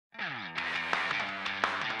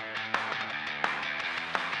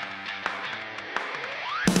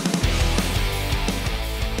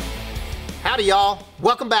Howdy y'all,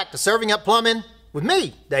 welcome back to Serving Up Plumbing with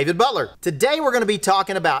me, David Butler. Today we're going to be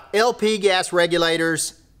talking about LP gas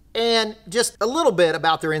regulators and just a little bit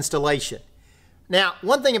about their installation. Now,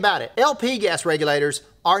 one thing about it, LP gas regulators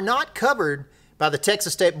are not covered by the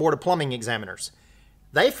Texas State Board of Plumbing Examiners.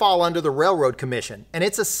 They fall under the Railroad Commission, and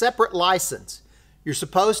it's a separate license. You're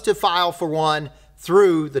supposed to file for one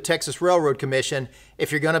through the Texas Railroad Commission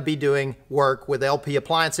if you're going to be doing work with LP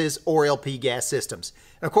appliances or LP gas systems.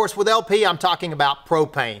 And of course, with LP, I'm talking about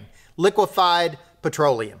propane, liquefied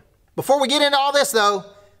petroleum. Before we get into all this though,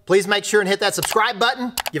 please make sure and hit that subscribe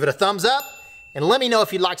button, give it a thumbs up, and let me know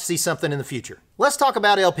if you'd like to see something in the future. Let's talk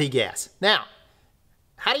about LP gas. Now,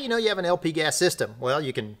 how do you know you have an LP gas system? Well,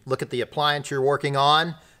 you can look at the appliance you're working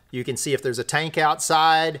on. You can see if there's a tank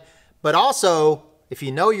outside, but also, if you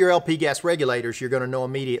know your LP gas regulators, you're going to know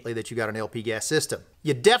immediately that you got an LP gas system.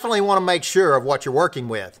 You definitely want to make sure of what you're working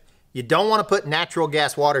with. You don't want to put natural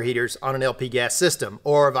gas water heaters on an LP gas system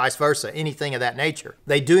or vice versa, anything of that nature.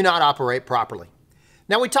 They do not operate properly.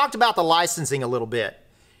 Now, we talked about the licensing a little bit.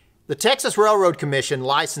 The Texas Railroad Commission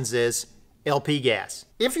licenses LP gas.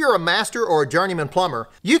 If you're a master or a journeyman plumber,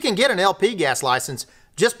 you can get an LP gas license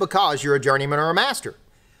just because you're a journeyman or a master.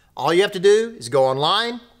 All you have to do is go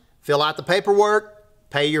online, fill out the paperwork,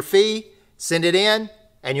 pay your fee, send it in,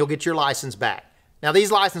 and you'll get your license back. Now,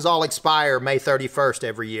 these licenses all expire May 31st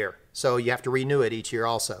every year, so you have to renew it each year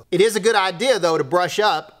also. It is a good idea, though, to brush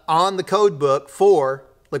up on the code book for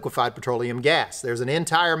liquefied petroleum gas. There's an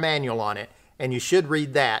entire manual on it, and you should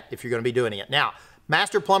read that if you're going to be doing it. Now,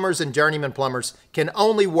 master plumbers and journeyman plumbers can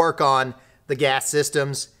only work on the gas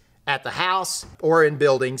systems at the house or in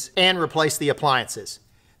buildings and replace the appliances.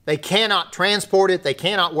 They cannot transport it, they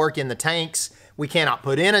cannot work in the tanks, we cannot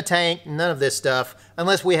put in a tank, none of this stuff,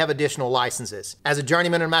 unless we have additional licenses. As a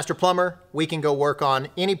journeyman and master plumber, we can go work on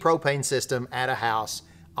any propane system at a house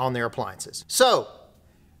on their appliances. So,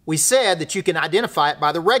 we said that you can identify it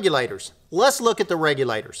by the regulators. Let's look at the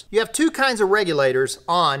regulators. You have two kinds of regulators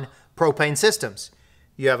on propane systems.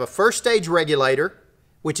 You have a first stage regulator,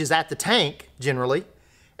 which is at the tank, generally,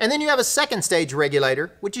 and then you have a second stage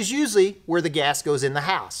regulator, which is usually where the gas goes in the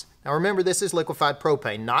house. Now remember, this is liquefied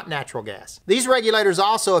propane, not natural gas. These regulators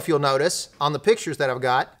also, if you'll notice on the pictures that I've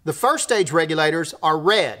got, the first stage regulators are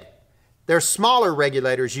red. They're smaller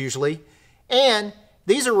regulators usually, and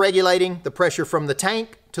these are regulating the pressure from the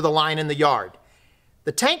tank to the line in the yard.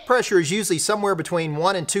 The tank pressure is usually somewhere between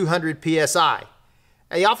 1 and 200 psi.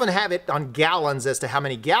 They often have it on gallons as to how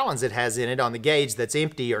many gallons it has in it on the gauge that's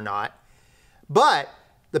empty or not, but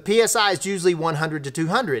the psi is usually 100 to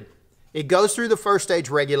 200. It goes through the first stage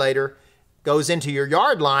regulator, goes into your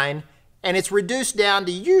yard line, and it's reduced down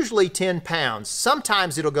to usually 10 pounds.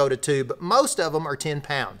 Sometimes it'll go to 2, but most of them are 10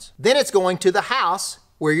 pounds. Then it's going to the house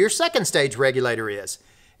where your second stage regulator is.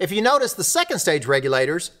 If you notice, the second stage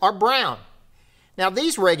regulators are brown. Now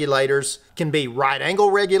these regulators can be right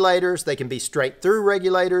angle regulators, they can be straight through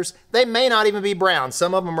regulators, they may not even be brown.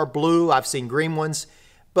 Some of them are blue, I've seen green ones.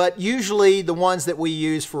 But usually the ones that we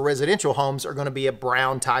use for residential homes are going to be a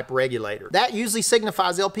brown type regulator. That usually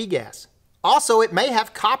signifies LP gas. Also, it may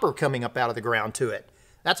have copper coming up out of the ground to it.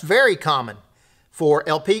 That's very common for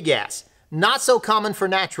LP gas. Not so common for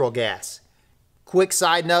natural gas. Quick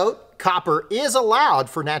side note, copper is allowed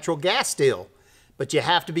for natural gas still, but you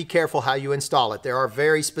have to be careful how you install it. There are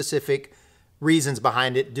very specific reasons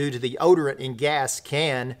behind it due to the odorant in gas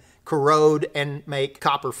can corrode and make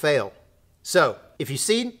copper fail. So, if you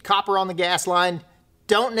see copper on the gas line,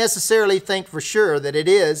 don't necessarily think for sure that it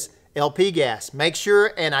is LP gas. Make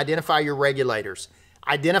sure and identify your regulators.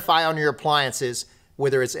 Identify on your appliances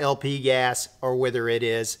whether it's LP gas or whether it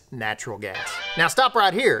is natural gas. Now stop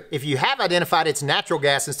right here. If you have identified it's natural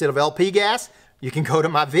gas instead of LP gas, you can go to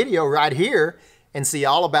my video right here and see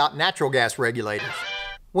all about natural gas regulators.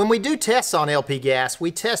 When we do tests on LP gas, we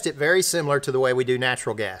test it very similar to the way we do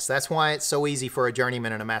natural gas. That's why it's so easy for a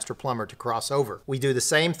journeyman and a master plumber to cross over. We do the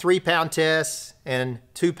same 3-pound tests and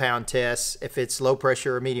 2-pound tests if it's low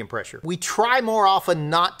pressure or medium pressure. We try more often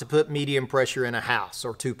not to put medium pressure in a house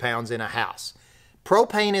or 2 pounds in a house.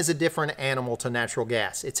 Propane is a different animal to natural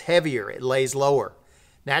gas. It's heavier, it lays lower.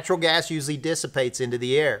 Natural gas usually dissipates into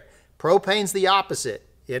the air. Propane's the opposite.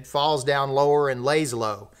 It falls down lower and lays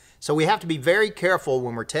low. So we have to be very careful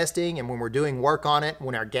when we're testing and when we're doing work on it,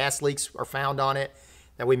 when our gas leaks are found on it,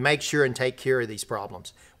 that we make sure and take care of these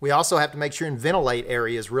problems. We also have to make sure and ventilate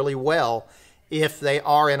areas really well if they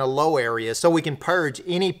are in a low area so we can purge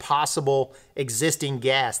any possible existing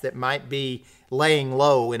gas that might be laying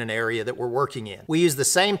low in an area that we're working in. We use the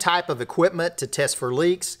same type of equipment to test for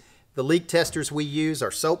leaks. The leak testers we use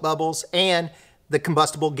are soap bubbles, and the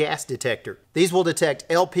combustible gas detector. These will detect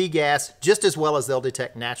LP gas just as well as they'll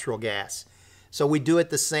detect natural gas. So we do it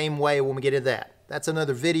the same way when we get into that. That's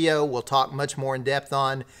another video we'll talk much more in depth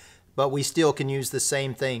on, but we still can use the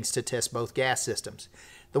same things to test both gas systems.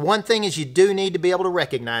 The one thing is you do need to be able to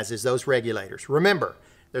recognize is those regulators. Remember,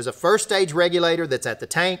 there's a first stage regulator that's at the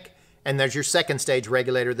tank, and there's your second stage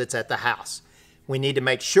regulator that's at the house. We need to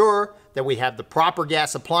make sure that we have the proper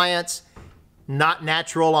gas appliance, not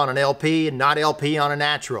natural on an LP and not LP on a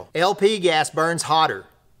natural. LP gas burns hotter.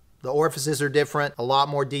 The orifices are different, a lot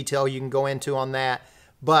more detail you can go into on that,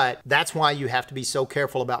 but that's why you have to be so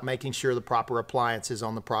careful about making sure the proper appliance is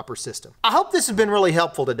on the proper system. I hope this has been really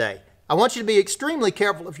helpful today. I want you to be extremely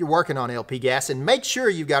careful if you're working on LP gas, and make sure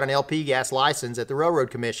you've got an LP gas license at the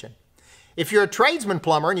Railroad Commission. If you're a tradesman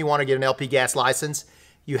plumber and you want to get an LP gas license,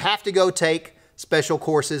 you have to go take special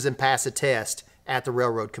courses and pass a test at the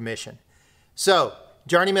Railroad Commission. So,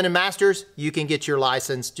 journeymen and masters, you can get your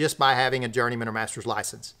license just by having a journeyman or master's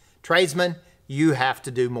license. Tradesmen, you have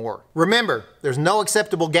to do more. Remember, there's no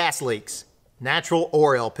acceptable gas leaks, natural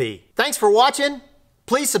or LP. Thanks for watching.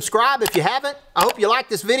 Please subscribe if you haven't. I hope you liked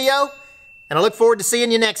this video, and I look forward to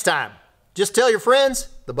seeing you next time. Just tell your friends,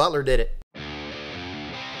 the Butler did it.